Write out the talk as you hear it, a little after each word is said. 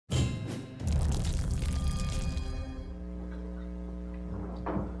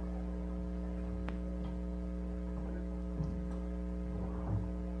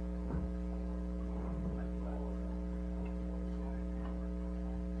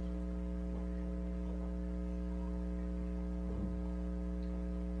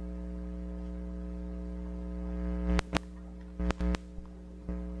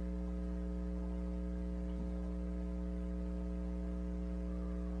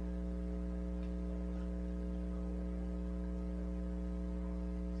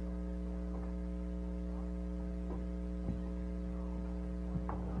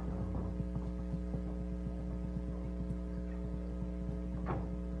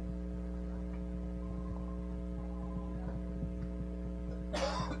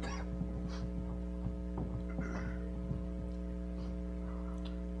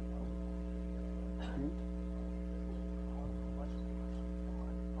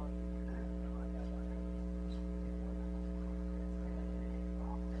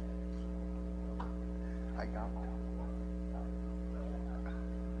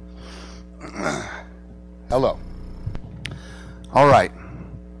Hello. All right.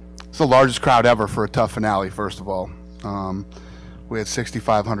 It's the largest crowd ever for a TUF finale, first of all. We had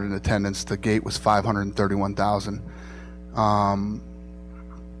 6,500 in attendance. The gate was 531,000.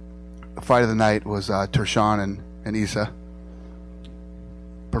 The fight of the night was Tershawn and Issa.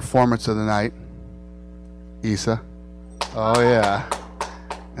 Performance of the night, Issa. Oh, yeah.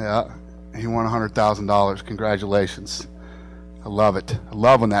 Yeah. He won $100,000. Congratulations. I love it. I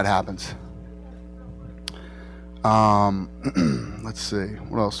love when that happens. Let's see.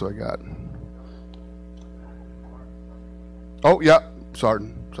 What else do I got? Oh, yeah. Sorry,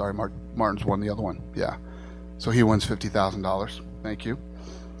 Martin's won the other one. Yeah. So he wins $50,000. Thank you.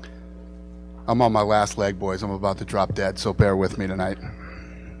 I'm on my last leg, boys. I'm about to drop dead, so bear with me tonight.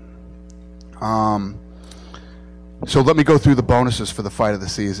 So let me go through the bonuses for the fight of the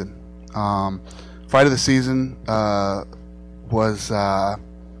season. Fight of the season was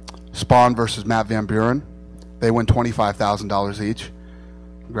Spawn versus Matt Van Buren. They win $25,000 each.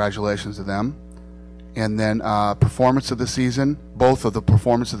 Congratulations to them. And then performance of the season, both of the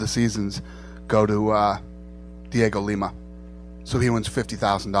performance of the seasons go to Diego Lima. So he wins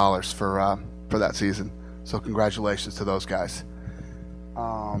 $50,000 for that season. So congratulations to those guys.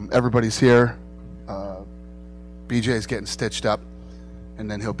 Everybody's here. BJ's getting stitched up,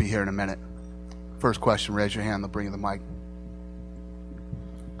 and then he'll be here in a minute. First question, raise your hand. They'll bring you the mic.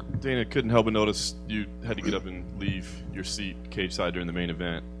 Dana, couldn't help but notice you had to get up and leave your seat cage side during the main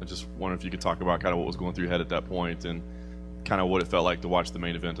event. I just wonder if you could talk about kind of what was going through your head at that point and kind of what it felt like to watch the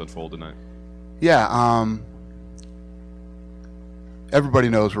main event unfold tonight. Yeah, everybody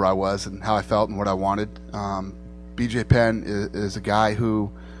knows where I was and how I felt and what I wanted. BJ Penn is a guy who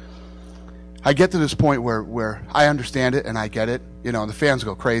I get to this point where I understand it and I get it. You know, the fans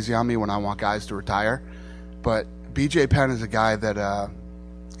go crazy on me when I want guys to retire. But BJ Penn is a guy that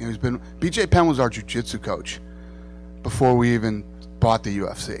BJ Penn was our jiu-jitsu coach before we even bought the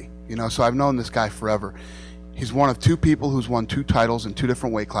UFC. You know, so I've known this guy forever. He's one of two people who's won 2 titles in 2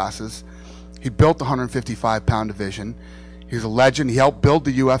 different weight classes. He built the 155-pound division. He's a legend. He helped build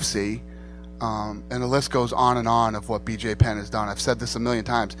the UFC. And the list goes on of what BJ Penn has done. I've said this a million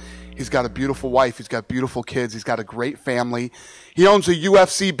times. He's got a beautiful wife. He's got beautiful kids. He's got a great family. He owns a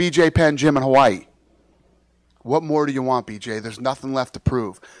UFC BJ Penn gym in Hawaii. What more do you want, BJ? There's nothing left to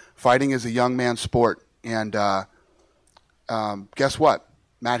prove. Fighting is a young man's sport. And guess what?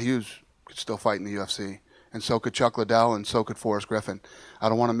 Matt Hughes could still fight in the UFC. And so could Chuck Liddell, and so could Forrest Griffin. I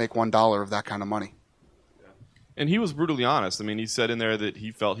don't want to make $1 of that kind of money. And he was brutally honest. I mean, he said in there that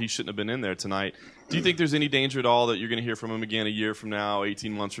he felt he shouldn't have been in there tonight. Do you think there's any danger at all that you're going to hear from him again a year from now,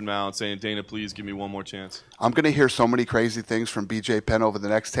 18 months from now, and saying, Dana, please give me one more chance? I'm going to hear so many crazy things from BJ Penn over the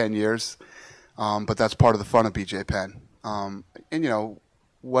next 10 years, but that's part of the fun of BJ Penn. And, you know,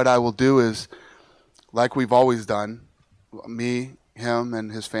 what I will do is, like we've always done, me, him,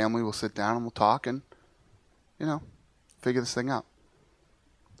 and his family will sit down and we'll talk and, you know, figure this thing out.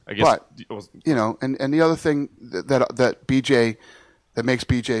 I guess, but, you know, and the other thing that BJ, that makes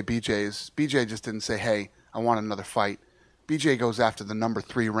BJ is BJ just didn't say, hey, I want another fight. BJ goes after the number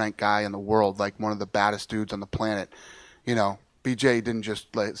 3 ranked guy in the world, like one of the baddest dudes on the planet. You know, BJ didn't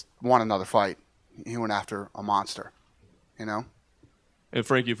just want another fight. He went after a monster, you know? And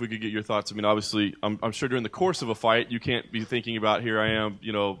Frankie, if we could get your thoughts. I mean, obviously, I'm sure during the course of a fight, you can't be thinking about, here I am,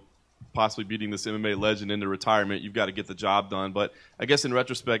 you know, possibly beating this MMA legend into retirement. You've got to get the job done. But I guess in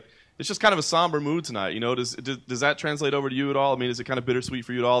retrospect, it's just kind of a somber mood tonight. You know, does that translate over to you at all? I mean, is it kind of bittersweet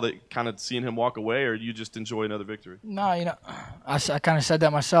for you at all that kind of seeing him walk away, or do you just enjoy another victory? No, you know, I kind of said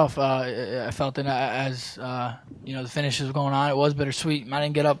that myself. I felt that as, you know, the finish was going on, it was bittersweet. I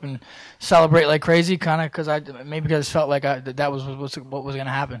didn't get up and celebrate like crazy, kind of, because I felt like that was what was going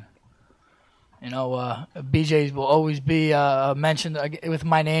to happen. You know, BJ will always be mentioned with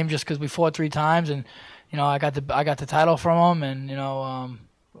my name just because we fought 3 times, and you know I got the title from him, and you know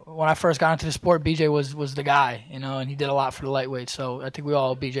when I first got into the sport, BJ was the guy, you know, and he did a lot for the lightweight. So I think we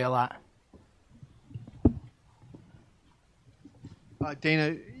all owe BJ a lot.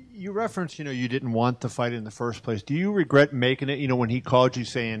 Dana, you referenced, you know, you didn't want the fight in the first place. Do you regret making it? You know, when he called you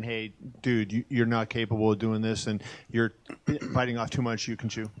saying, "Hey, dude, you're not capable of doing this, and you're biting off too much you can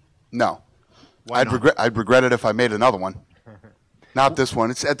chew." No. I'd regret it if I made another one. Not this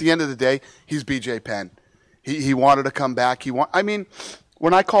one. It's at the end of the day, he's BJ Penn. He wanted to come back. I mean,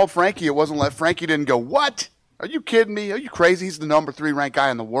 when I called Frankie, it wasn't like Frankie didn't go, "What? Are you kidding me? Are you crazy? He's the number 3 ranked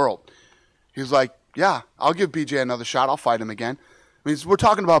guy in the world." He was like, "Yeah, I'll give BJ another shot. I'll fight him again." I mean, we're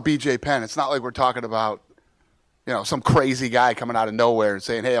talking about BJ Penn. It's not like we're talking about, you know, some crazy guy coming out of nowhere and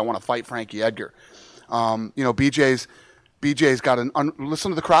saying, "Hey, I want to fight Frankie Edgar." BJ's got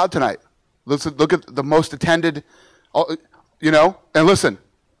listen to the crowd tonight. Look at the most attended, and listen,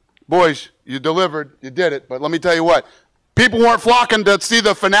 boys, you delivered, you did it. But let me tell you what, people weren't flocking to see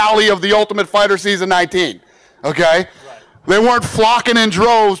the finale of The Ultimate Fighter Season 19, okay? Right. They weren't flocking in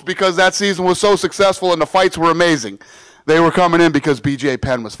droves because that season was so successful and the fights were amazing. They were coming in because BJ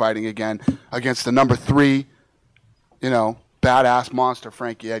Penn was fighting again against the number 3, badass monster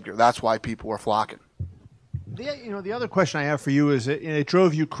Frankie Edgar. That's why people were flocking. The other question I have for you is it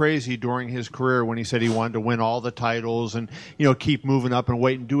drove you crazy during his career when he said he wanted to win all the titles and keep moving up and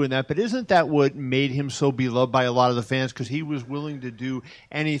wait and doing that. But isn't that what made him so beloved by a lot of the fans? Because he was willing to do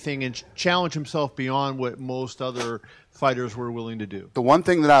anything and challenge himself beyond what most other fighters were willing to do. The one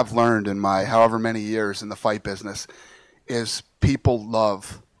thing that I've learned in my however many years in the fight business is people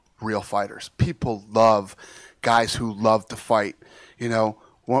love real fighters. People love guys who love to fight.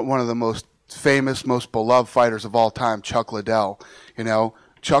 One of the most famous, most beloved fighters of all time, Chuck Liddell.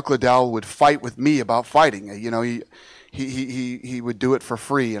 Chuck Liddell would fight with me about fighting. He would do it for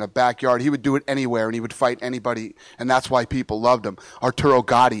free in a backyard. He would do it anywhere, and he would fight anybody, and that's why people loved him. Arturo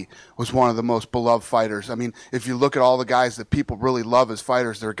Gatti was one of the most beloved fighters. I mean, if you look at all the guys that people really love as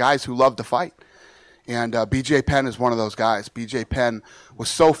fighters, they're guys who love to fight. And BJ Penn is one of those guys. BJ Penn was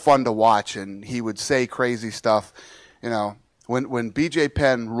so fun to watch, and he would say crazy stuff. When BJ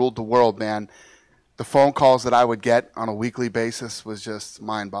Penn ruled the world, man, the phone calls that I would get on a weekly basis was just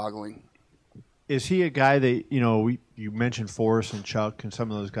mind-boggling. Is he a guy that, you mentioned Forrest and Chuck and some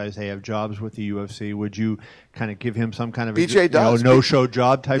of those guys, they have jobs with the UFC. Would you kind of give him some kind of no-show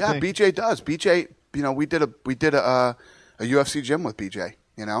job type thing? Yeah, BJ does. BJ, we did a UFC gym with BJ,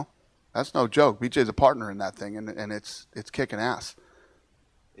 That's no joke. BJ's a partner in that thing, and it's kicking ass.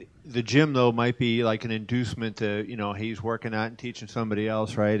 The gym, though, might be like an inducement to, he's working out and teaching somebody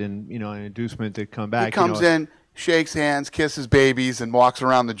else, right? And, an inducement to come back. He comes in, shakes hands, kisses babies, and walks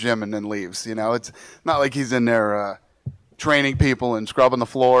around the gym and then leaves. It's not like he's in there training people and scrubbing the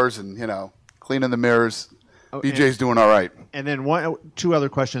floors and, cleaning the mirrors. BJ's doing all right. And then two other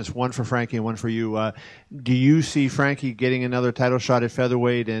questions, one for Frankie and one for you. Do you see Frankie getting another title shot at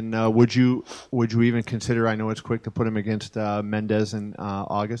featherweight? And would you even consider, I know it's quick to put him against Mendez in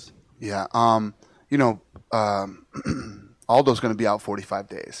August? Yeah. Aldo's going to be out 45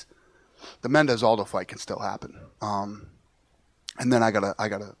 days. The Mendez-Aldo fight can still happen. And then I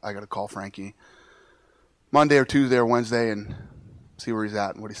gotta call Frankie Monday or Tuesday or Wednesday and see where he's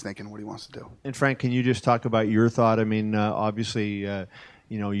at and what he's thinking, what he wants to do. And Frank, can you just talk about your thought? I mean, obviously,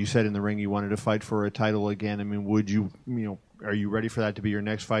 you said in the ring you wanted to fight for a title again. I mean, would you, are you ready for that to be your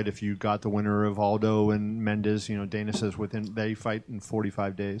next fight if you got the winner of Aldo and Mendez? Dana says they fight in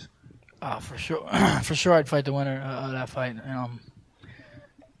 45 days. For sure, for sure, I'd fight the winner of that fight.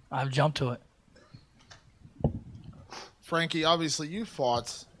 I've jumped to it. Frankie, obviously you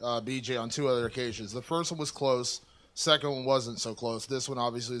fought BJ on 2 other occasions. The first one was close. Second one wasn't so close. This one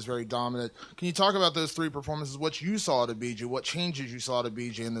obviously is very dominant. Can you talk about those 3 performances, what you saw to BJ, what changes you saw to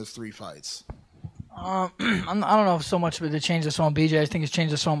BJ in those 3 fights? I don't know so much about the change I saw on BJ. I think it's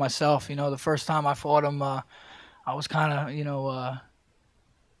changed I saw myself. The first time I fought him, I was kind of,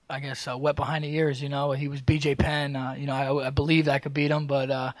 I guess wet behind the ears. He was BJ Penn. I believed I could beat him, but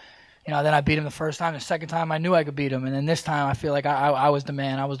then I beat him the first time. The second time I knew I could beat him, and then this time I feel like I was the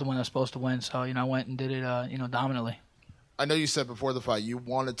man. I was the one that was supposed to win. So I went and did it, dominantly. I know you said before the fight you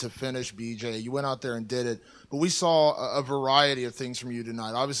wanted to finish BJ. You went out there and did it. But we saw a variety of things from you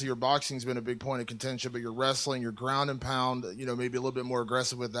tonight. Obviously, your boxing's been a big point of contention, but your wrestling, your ground and pound, maybe a little bit more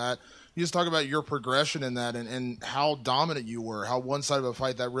aggressive with that. You just talk about your progression in that and how dominant you were, how one-sided of a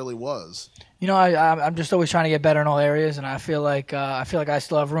fight that really was. I'm just always trying to get better in all areas, and I feel like I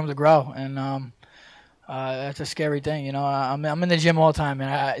still have room to grow, and that's a scary thing. I'm in the gym all the time,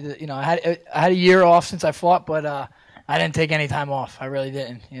 and I had a year off since I fought, but I didn't take any time off. I really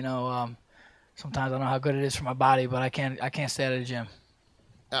didn't. Sometimes I don't know how good it is for my body, but I can't stay out of the gym.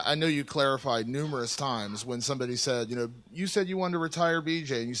 I know you clarified numerous times when somebody said, you said you wanted to retire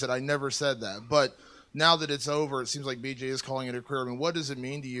BJ, and you said, I never said that. But now that it's over, it seems like BJ is calling it a career. I mean, what does it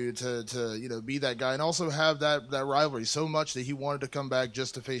mean to you to be that guy and also have that rivalry so much that he wanted to come back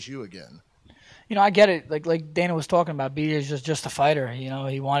just to face you again? I get it. Like Dana was talking about, BJ is just a fighter.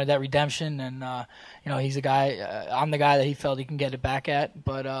 He wanted that redemption, and he's a guy. I'm the guy that he felt he can get it back at.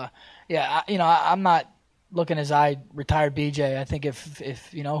 But I'm not looking as I retired BJ. I think if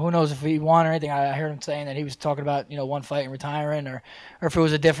who knows if he won or anything. I heard him saying that he was talking about one fight and retiring, or if it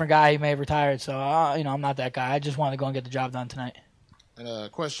was a different guy, he may have retired. So I'm not that guy. I just wanted to go and get the job done tonight. And a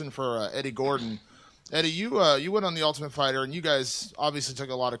question for Eddie Gordon. Eddie, you went on The Ultimate Fighter, and you guys obviously took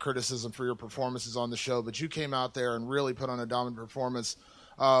a lot of criticism for your performances on the show, but you came out there and really put on a dominant performance.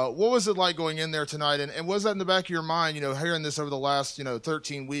 What was it like going in there tonight? And was that in the back of your mind, hearing this over the last,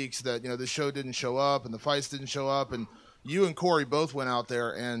 13 weeks that, the show didn't show up and the fights didn't show up, and you and Corey both went out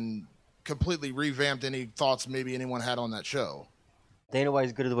there and completely revamped any thoughts maybe anyone had on that show? Dana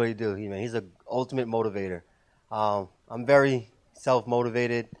White's good at what he do. He's an ultimate motivator. I'm very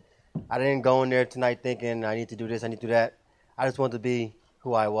self-motivated. I didn't go in there tonight thinking I need to do this, I need to do that. I just wanted to be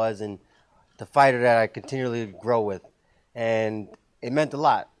who I was and the fighter that I continually grow with. And it meant a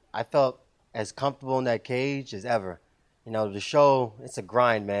lot. I felt as comfortable in that cage as ever. The show, it's a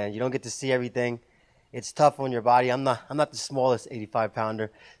grind, man. You don't get to see everything. It's tough on your body. I'm not the smallest 85-pounder,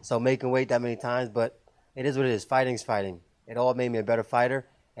 so making weight that many times, but it is what it is. Fighting's fighting. It all made me a better fighter,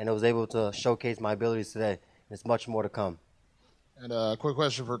 and I was able to showcase my abilities today. There's much more to come. And a quick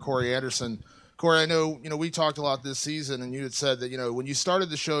question for Corey Anderson. Corey, I know, we talked a lot this season, and you had said that, when you started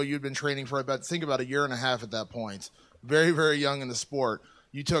the show, you'd been training for about a year and a half at that point. Very, very young in the sport.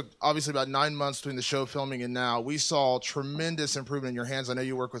 You took, obviously, about 9 months between the show filming and now. We saw tremendous improvement in your hands. I know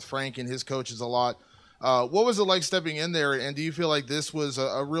you work with Frank and his coaches a lot. What was it like stepping in there, and do you feel like this was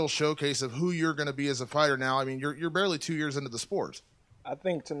a real showcase of who you're going to be as a fighter now? I mean, you're barely 2 years into the sport. I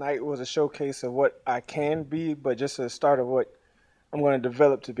think tonight was a showcase of what I can be, but just a start of what I'm going to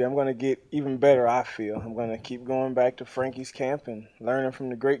develop to be. I'm going to get even better, I feel. I'm going to keep going back to Frankie's camp and learning from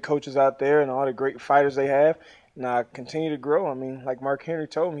the great coaches out there and all the great fighters they have. And I continue to grow. I mean, like Mark Henry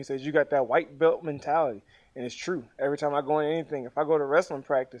told me, he says, you got that white belt mentality. And it's true. Every time I go into anything, if I go to wrestling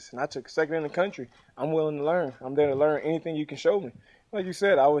practice and I took second in the country, I'm willing to learn. I'm there to learn anything you can show me. Like you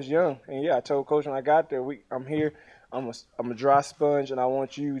said, I was young. And, yeah, I told Coach when I got there, I'm here. I'm a dry sponge, and I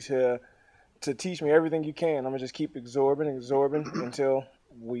want you to teach me everything you can. I'm going to just keep absorbing until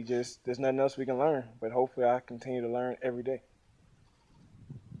there's nothing else we can learn. But hopefully I continue to learn every day.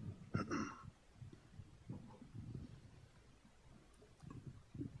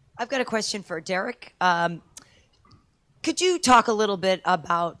 I've got a question for Derek. Could you talk a little bit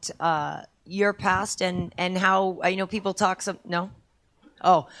about your past and how, I know people talk no?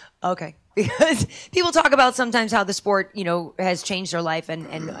 Oh, okay. Because people talk about sometimes how the sport, has changed their life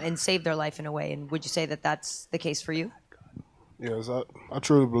and saved their life in a way. And would you say that that's the case for you? Yes, I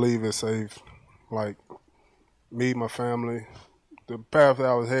truly believe it saved, me, my family. The path that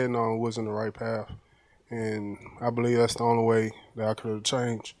I was heading on wasn't the right path. And I believe that's the only way that I could have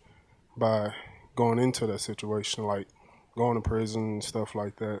changed by going into that situation, like going to prison and stuff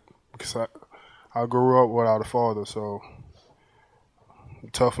like that. Because I grew up without a father, so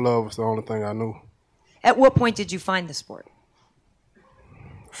tough love was the only thing I knew. At what point did you find the sport?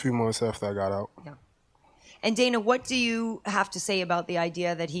 A few months after I got out. Yeah. And Dana, what do you have to say about the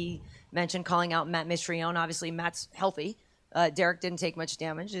idea that he mentioned calling out Matt Mistrione? Obviously, Matt's healthy. Derek didn't take much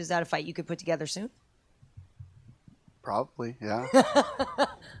damage. Is that a fight you could put together soon? Probably, yeah.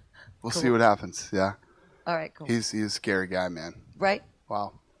 We'll see what happens, yeah. All right, cool. He's a scary guy, man. Right?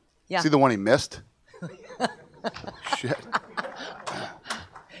 Wow. Yeah. See the one he missed? Shit.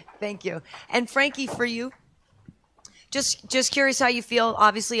 Thank you. And Frankie, for you, just curious how you feel.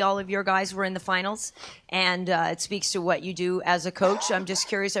 Obviously, all of your guys were in the finals, and it speaks to what you do as a coach. I'm just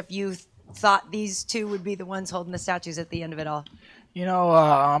curious if you thought these two would be the ones holding the statues at the end of it all.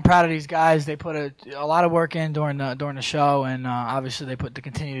 I'm proud of these guys. They put a lot of work in during the show, and obviously they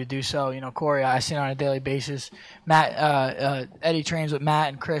continue to do so. Corey, I see it on a daily basis. Matt, Eddie trains with Matt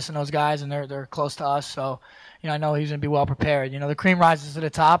and Chris and those guys, and they're close to us. So, I know he's going to be well prepared. The cream rises to the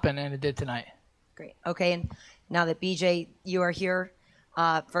top, and it did tonight. Great. Okay, and now that BJ, you are here,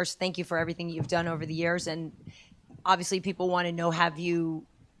 first, thank you for everything you've done over the years, and obviously people want to know, have you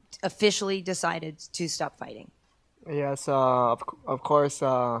officially decided to stop fighting? Yes, of course.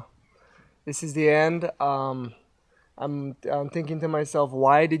 This is the end. I'm thinking to myself,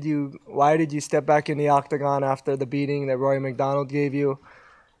 why did you step back in the octagon after the beating that Roy McDonald gave you?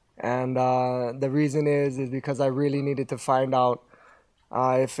 And the reason is because I really needed to find out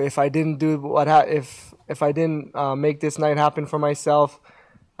if I didn't do if I didn't make this night happen for myself,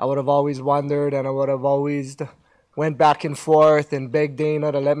 I would have always wondered, and I would have always went back and forth and begged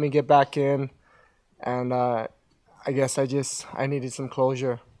Dana to let me get back in, and I guess I needed some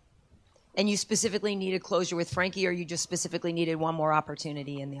closure. And you specifically needed closure with Frankie, or you just specifically needed one more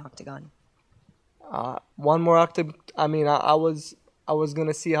opportunity in the octagon? One more octagon. I mean, I was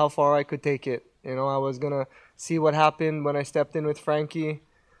gonna see how far I could take it. I was gonna see what happened when I stepped in with Frankie,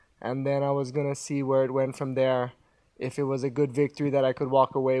 and then I was gonna see where it went from there. If it was a good victory that I could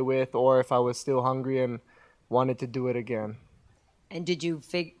walk away with, or if I was still hungry and wanted to do it again. And did you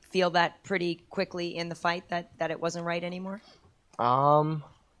feel that pretty quickly in the fight that it wasn't right anymore? Well,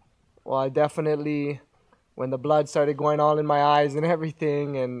 I definitely, when the blood started going all in my eyes and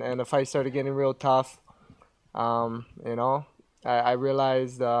everything, and the fight started getting real tough, you know, I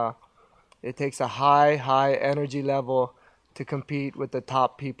realized it takes a high energy level to compete with the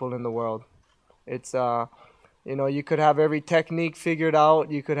top people in the world. It's you know, you could have every technique figured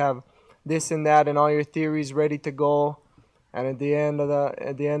out, you could have this and that and all your theories ready to go, and at the end of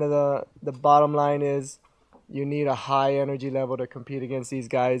the bottom line is you need a high energy level to compete against these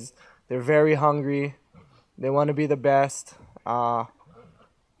guys. They're very hungry. They want to be the best. You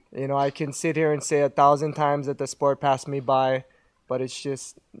know, I can sit here and say 1,000 times that the sport passed me by, but it's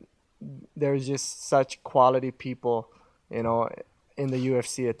just, there's just such quality people, you know, in the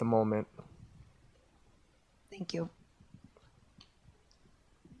UFC at the moment. Thank you.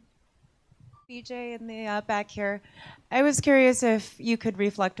 BJ in the back here. I was curious if you could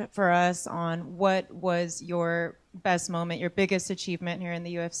reflect for us on what was your best moment, your biggest achievement here in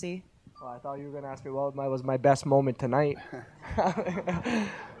the UFC. Well, I thought you were going to ask me what was my best moment tonight.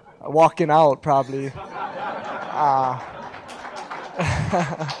 Walking out, probably.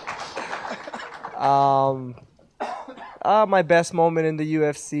 My best moment in the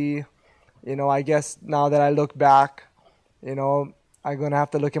UFC, you know, I guess now that I look back, you know, I'm going to have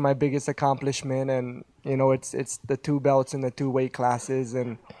to look at my biggest accomplishment, and, you know, it's the 2 belts in the 2 weight classes,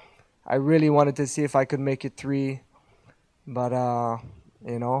 and I really wanted to see if I could make it 3, but,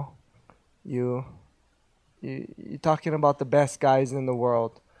 you know, you're talking about the best guys in the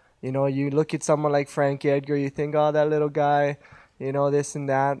world. You know, you look at someone like Frankie Edgar, you think, oh, that little guy, you know, this and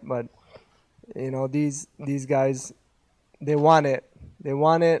that, but, you know, these guys, they want it. They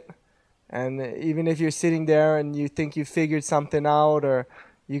want it. And even if you're sitting there and you think you figured something out, or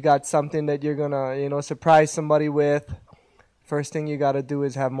you got something that you're going to, you know, surprise somebody with, first thing you got to do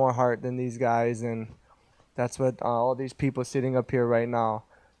is have more heart than these guys. And that's what all these people sitting up here right now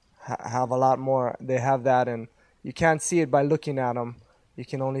have a lot more. They have that, and you can't see it by looking at them. You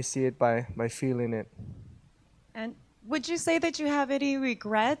can only see it by feeling it. And would you say that you have any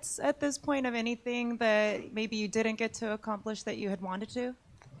regrets at this point of anything that maybe you didn't get to accomplish that you had wanted to?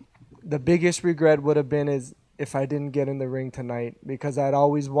 The biggest regret would have been is if I didn't get in the ring tonight, because I'd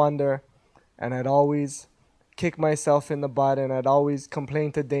always wonder, and I'd always kick myself in the butt, and I'd always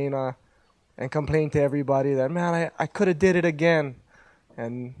complain to Dana and complain to everybody that, man, I could have did it again.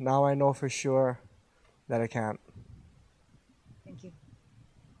 And now I know for sure that I can't. Thank you.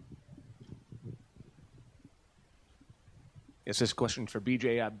 Yes, this question for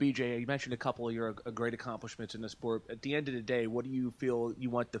BJ. BJ, you mentioned a couple of your great accomplishments in the sport. At the end of the day, what do you feel you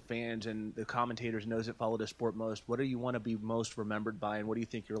want the fans and the commentators and those that follow the sport most? What do you want to be most remembered by, and what do you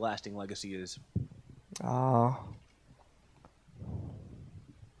think your lasting legacy is?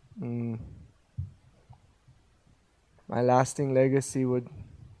 My lasting legacy would,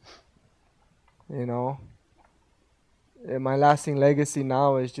 you know, my lasting legacy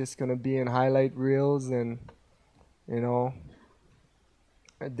now is just going to be in highlight reels, and, you know,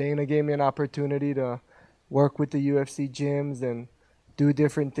 Dana gave me an opportunity to work with the UFC gyms and do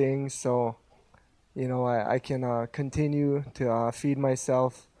different things, so, you know, I can continue to feed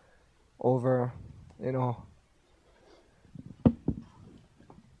myself over, you know.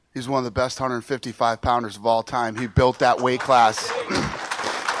 He's one of the best 155-pounders of all time. He built that weight class.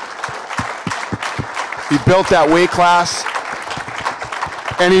 He built that weight class,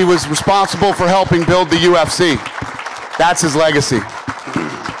 and he was responsible for helping build the UFC. That's his legacy.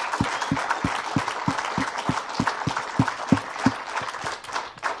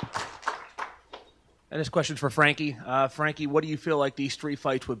 And this question's for Frankie. Frankie, what do you feel like these 3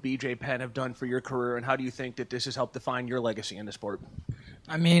 fights with BJ Penn have done for your career, and how do you think that this has helped define your legacy in the sport?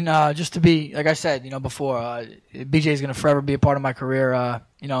 I mean, just to be, like I said, you know, before, BJ is going to forever be a part of my career.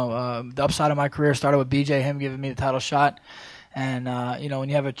 You know, the upside of my career started with BJ, him giving me the title shot. And, you know, when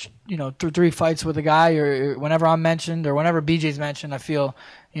you have 3 fights with a guy, or whenever I'm mentioned or whenever BJ's mentioned, I feel,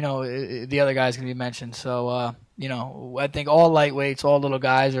 you know, the other guy's going to be mentioned. So, you know, I think all lightweights, all little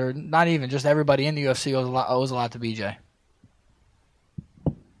guys, or not even, just everybody in the UFC owes a lot to BJ.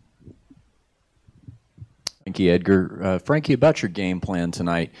 Frankie Edgar. Frankie, about your game plan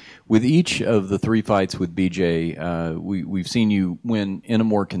tonight. With each of the 3 fights with BJ, we've seen you win in a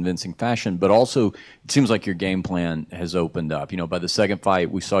more convincing fashion, but also it seems like your game plan has opened up. You know, by the second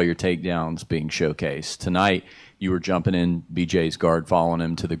fight, we saw your takedowns being showcased. Tonight, you were jumping in BJ's guard, following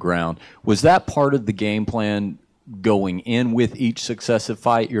him to the ground. Was that part of the game plan going in with each successive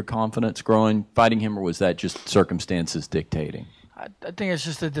fight, your confidence growing, fighting him, or was that just circumstances dictating? I think it's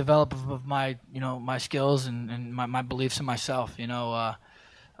just a development of my, you know, my skills and my beliefs in myself. You know,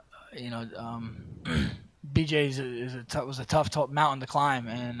 BJ was a tough mountain to climb,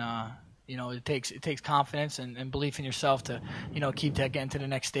 and it takes confidence and belief in yourself to keep that getting to the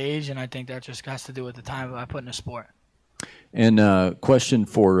next stage, and I think that just has to do with the time I put in the sport. And question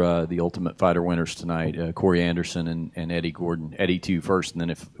for the Ultimate Fighter winners tonight, Corey Anderson and Eddie Gordon. Eddie, to you first, and then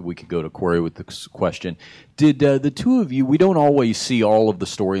if we could go to Corey with the question. Did the two of you, we don't always see all of the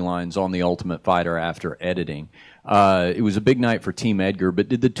storylines on the Ultimate Fighter after editing. It was a big night for Team Edgar, but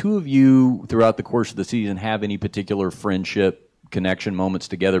did the two of you, throughout the course of the season, have any particular friendship connection moments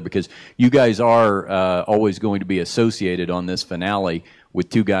together? Because you guys are always going to be associated on this finale with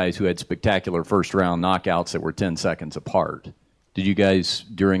two guys who had spectacular first-round knockouts that were 10 seconds apart. Did you guys,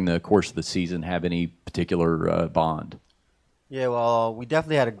 during the course of the season, have any particular bond? Yeah, well, we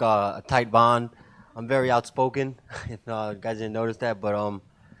definitely had a tight bond. I'm very outspoken, if you guys didn't notice that, but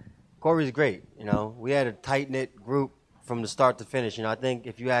Corey's great. We had a tight-knit group from the start to finish. I think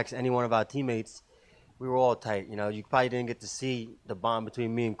if you ask any one of our teammates, we were all tight. You probably didn't get to see the bond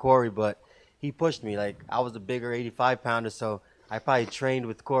between me and Corey, but he pushed me. Like, I was the bigger 85-pounder, so I probably trained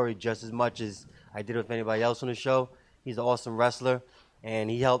with Corey just as much as I did with anybody else on the show. He's an awesome wrestler, and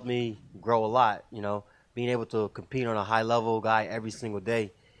he helped me grow a lot. Being able to compete on a high-level guy every single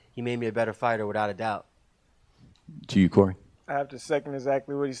day, he made me a better fighter without a doubt. To you, Corey. I have to second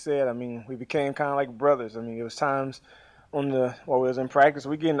exactly what he said. I mean, we became kind of like brothers. I mean, it was times while we was in practice,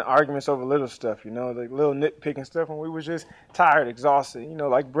 we get into arguments over little stuff, like little nitpicking stuff, and we were just tired, exhausted,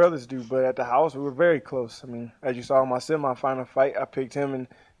 like brothers do. But at the house, we were very close. I mean, as you saw in my semifinal fight, I picked him and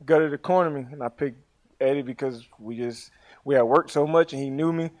gutted to corner me, and I picked Eddie because we had worked so much, and he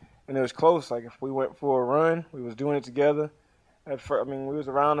knew me, and it was close. Like, if we went for a run, we was doing it together. We was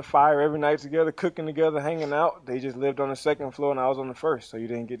around the fire every night together, cooking together, hanging out. They just lived on the second floor, and I was on the first, so you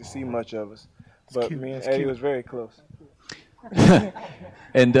didn't get to see much of us. But me and Eddie was very close.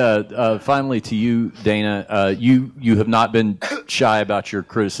 And finally, to you, Dana, you have not been shy about your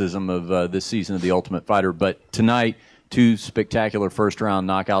criticism of this season of The Ultimate Fighter, but tonight, two spectacular first-round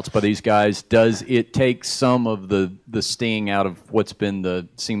knockouts by these guys. Does it take some of the sting out of what's been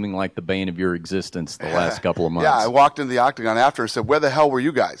seeming like the bane of your existence the last couple of months? Yeah, I walked into the octagon after and said, where the hell were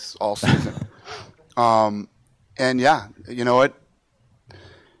you guys all season? And yeah, you know what?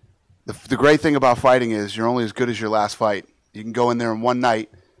 The great thing about fighting is you're only as good as your last fight. You can go in there in one night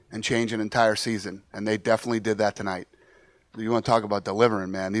and change an entire season, and they definitely did that tonight. You want to talk about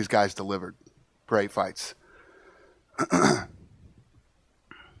delivering, man. These guys delivered. Great fights.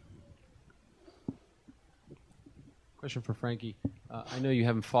 Question for Frankie. I know you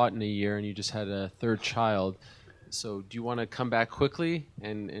haven't fought in a year, and you just had a third child. So do you want to come back quickly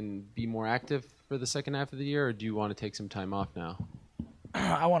and be more active for the second half of the year, or do you want to take some time off now?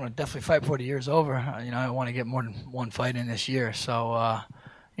 I want to definitely fight before the year's over. I want to get more than one fight in this year. So,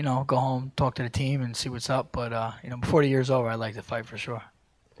 go home, talk to the team, and see what's up. But, before the year's over, I'd like to fight for sure.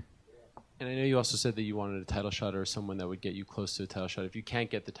 And I know you also said that you wanted a title shot or someone that would get you close to a title shot. If you can't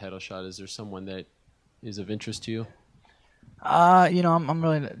get the title shot, is there someone that is of interest to you? I'm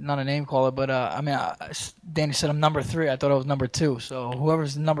really not a name caller, but, Danny said I'm number 3. I thought I was number 2. So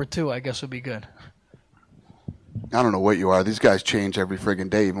whoever's number 2, I guess, would be good. I don't know what you are. These guys change every friggin'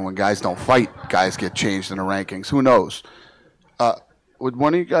 day. Even when guys don't fight, guys get changed in the rankings. Who knows? Would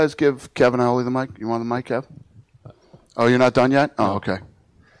one of you guys give Kevin Howley the mic? You want the mic, Kev? Oh, you're not done yet? Oh, okay.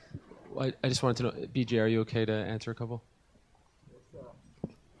 Well, I just wanted to know, BJ, are you okay to answer a couple?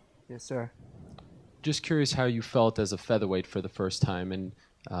 Yes, sir. Just curious how you felt as a featherweight for the first time, and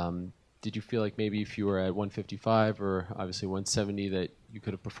did you feel like maybe if you were at 155 or obviously 170 that you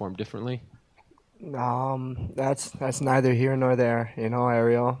could have performed differently? That's neither here nor there,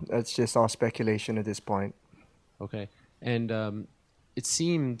 Ariel. That's just all speculation at this point. Okay. And it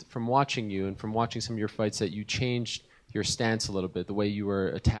seemed from watching you and from watching some of your fights that you changed your stance a little bit, the way you were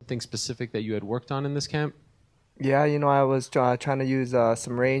attacking specific that you had worked on in this camp? Yeah, I was trying to use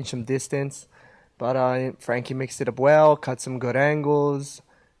some range, some distance, but Frankie mixed it up well, cut some good angles,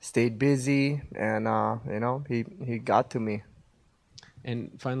 stayed busy, and, he got to me.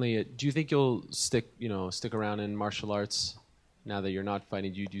 And finally, do you think you'll stick around in martial arts now that you're not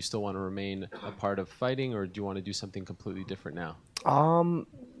fighting? Do you still want to remain a part of fighting, or do you want to do something completely different now?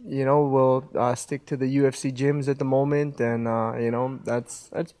 We'll stick to the UFC gyms at the moment, and that's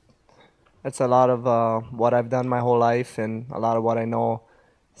a lot of what I've done my whole life and a lot of what I know.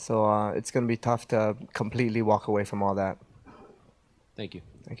 So it's gonna be tough to completely walk away from all that. Thank you.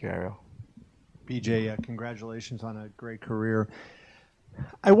 Thank you, Ariel. BJ, congratulations on a great career.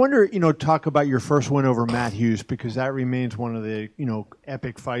 I wonder, talk about your first win over Matt Hughes, because that remains one of the,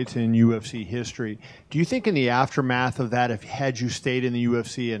 epic fights in UFC history. Do you think in the aftermath of that, if had you stayed in the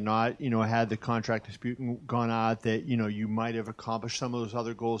UFC and not, had the contract dispute gone out, that, you might have accomplished some of those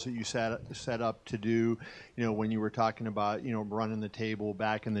other goals that you set up to do, when you were talking about, running the table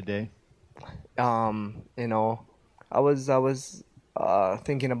back in the day? I was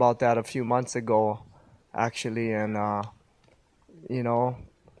thinking about that a few months ago, actually, and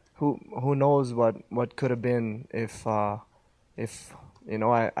who knows what could have been if I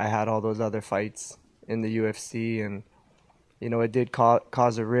had all those other fights in the UFC, and it did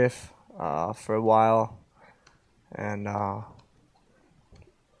cause a rift for a while, and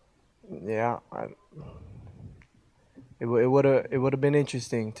it would have been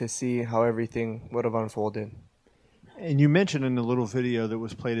interesting to see how everything would have unfolded. And you mentioned in the little video that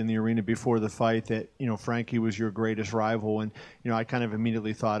was played in the arena before the fight that, Frankie was your greatest rival. And, I kind of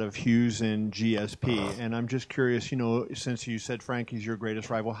immediately thought of Hughes and GSP. And I'm just curious, since you said Frankie's your greatest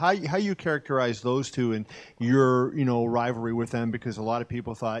rival, how you characterize those two and your, rivalry with them? Because a lot of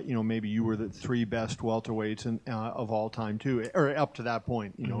people thought, maybe you were the three best welterweights of all time, too, or up to that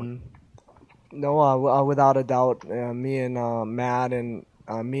point, Mm-hmm. No, without a doubt, me and Matt and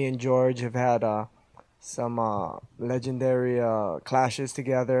me and George have had some legendary clashes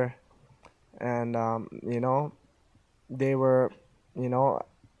together, and they were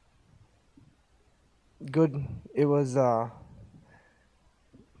good. It was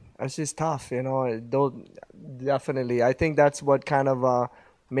it's just tough, definitely. I think that's what kind of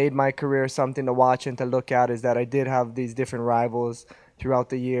made my career something to watch and to look at, is that I did have these different rivals throughout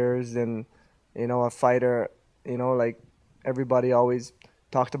the years, and a fighter, like everybody always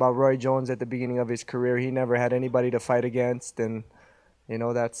talked about Roy Jones at the beginning of his career. He never had anybody to fight against, and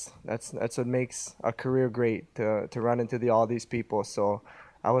that's what makes a career great, to run into all these people. So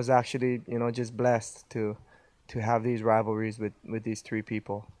I was actually just blessed to have these rivalries with these three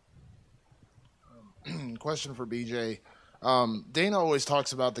people. Question for BJ. Dana always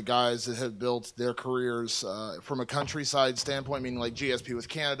talks about the guys that have built their careers from a countryside standpoint, meaning like GSP with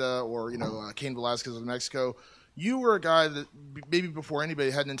Canada, or Cain Velasquez with Mexico. You were a guy that maybe before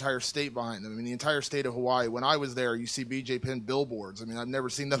anybody had an entire state behind them. I mean, the entire state of Hawaii. When I was there, you see BJ Penn billboards. I mean, I've never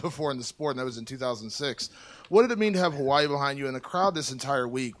seen that before in the sport, and that was in 2006. What did it mean to have Hawaii behind you? And the crowd this entire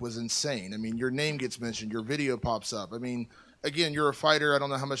week was insane. I mean, your name gets mentioned, your video pops up. I mean, again, you're a fighter. I don't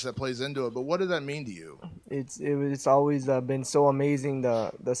know how much that plays into it, but what did that mean to you? It's always been so amazing,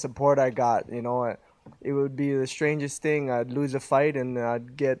 the support I got. It would be the strangest thing. I'd lose a fight and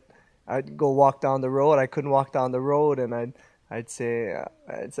I'd go walk down the road. I couldn't walk down the road, and I'd say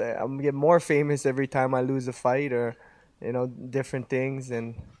I'm gonna get more famous every time I lose a fight, or different things,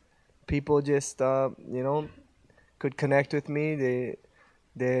 and people just could connect with me.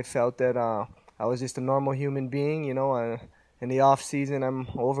 They felt that I was just a normal human being. In the off season, I'm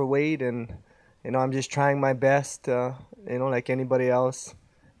overweight, and I'm just trying my best, like anybody else.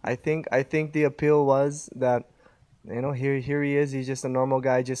 I think the appeal was that, here he is. He's just a normal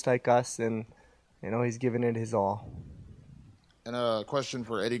guy, just like us, and he's giving it his all. And a question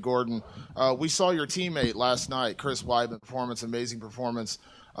for Eddie Gordon. We saw your teammate last night, Chris Weidman, amazing performance.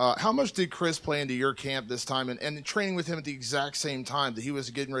 How much did Chris play into your camp this time, and training with him at the exact same time that he was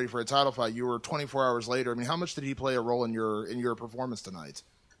getting ready for a title fight? You were 24 hours later. I mean, how much did he play a role in your performance tonight?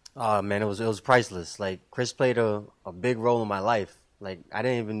 Man, it was priceless. Like, Chris played a big role in my life. Like, I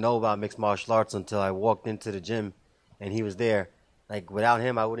didn't even know about mixed martial arts until I walked into the gym and he was there. Like, without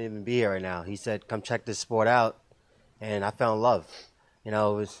him, I wouldn't even be here right now. He said, come check this sport out, and I fell in love.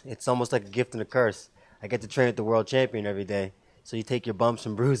 It's almost like a gift and a curse. I get to train with the world champion every day, so you take your bumps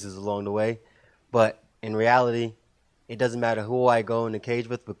and bruises along the way. But in reality, it doesn't matter who I go in the cage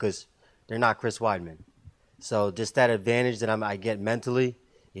with, because they're not Chris Weidman. So just that advantage that I get mentally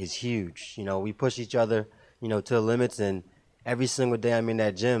is huge. We push each other, to the limits, and every single day I'm in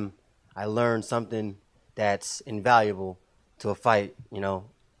that gym, I learn something that's invaluable to a fight.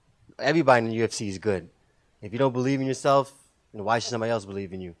 Everybody in the UFC is good. If you don't believe in yourself, why should somebody else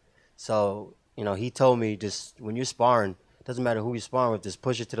believe in you? So, he told me, just when you're sparring, it doesn't matter who you're sparring with, just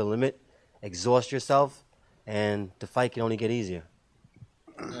push it to the limit, exhaust yourself, and the fight can only get easier.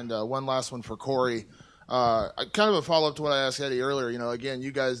 And one last one for Corey. Kind of a follow-up to what I asked Eddie earlier. Again,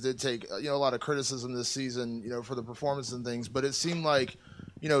 you guys did take a lot of criticism this season, for the performance and things, but it seemed like,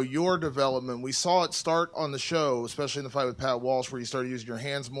 your development, we saw it start on the show, especially in the fight with Pat Walsh, where you started using your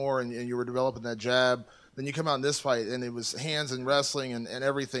hands more and you were developing that jab. Then you come out in this fight, and it was hands and wrestling and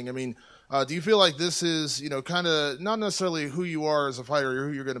everything. I mean, Do you feel like this is, kind of not necessarily who you are as a fighter or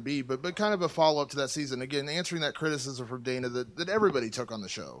who you're going to be, but kind of a follow-up to that season? Again, answering that criticism from Dana that everybody took on the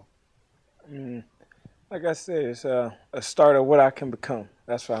show. Like I said, it's a start of what I can become.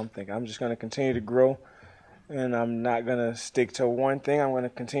 That's what I'm thinking. I'm just going to continue to grow, and I'm not going to stick to one thing. I'm going to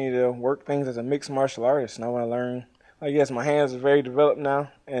continue to work things as a mixed martial artist, and I want to learn. Like, yes, my hands are very developed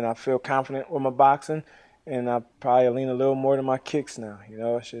now, and I feel confident with my boxing, and I probably lean a little more to my kicks now.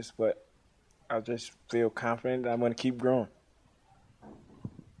 It's just, but I just feel confident that I'm going to keep growing.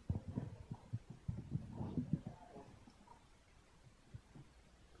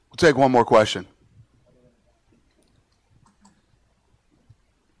 We'll take one more question.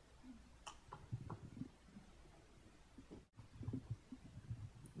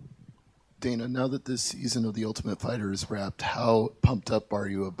 Dana, now that this season of The Ultimate Fighter is wrapped, how pumped up are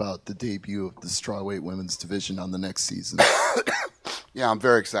you about the debut of the strawweight women's division on the next season? Yeah, I'm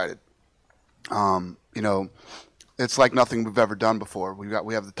very excited. It's like nothing we've ever done before.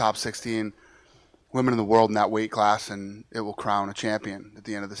 We have the top 16 women in the world in that weight class, and it will crown a champion at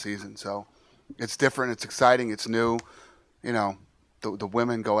the end of the season. So it's different, it's exciting, it's new. The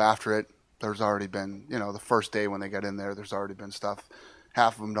women go after it. There's already been, the first day when they get in there, there's already been stuff.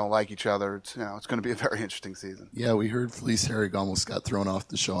 Half of them don't like each other. It's it's going to be a very interesting season. Yeah, we heard Felice Herrig almost got thrown off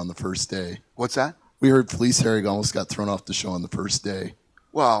the show on the first day. What's that? We heard Felice Herrig almost got thrown off the show on the first day.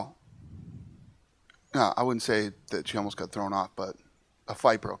 Well, no, I wouldn't say that she almost got thrown off, but a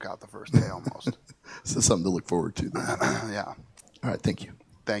fight broke out the first day almost. So something to look forward to then. Yeah. All right, thank you.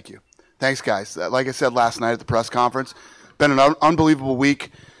 Thank you. Thanks, guys. Like I said last night at the press conference, been an unbelievable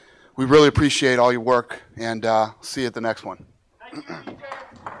week. We really appreciate all your work, and see you at the next one.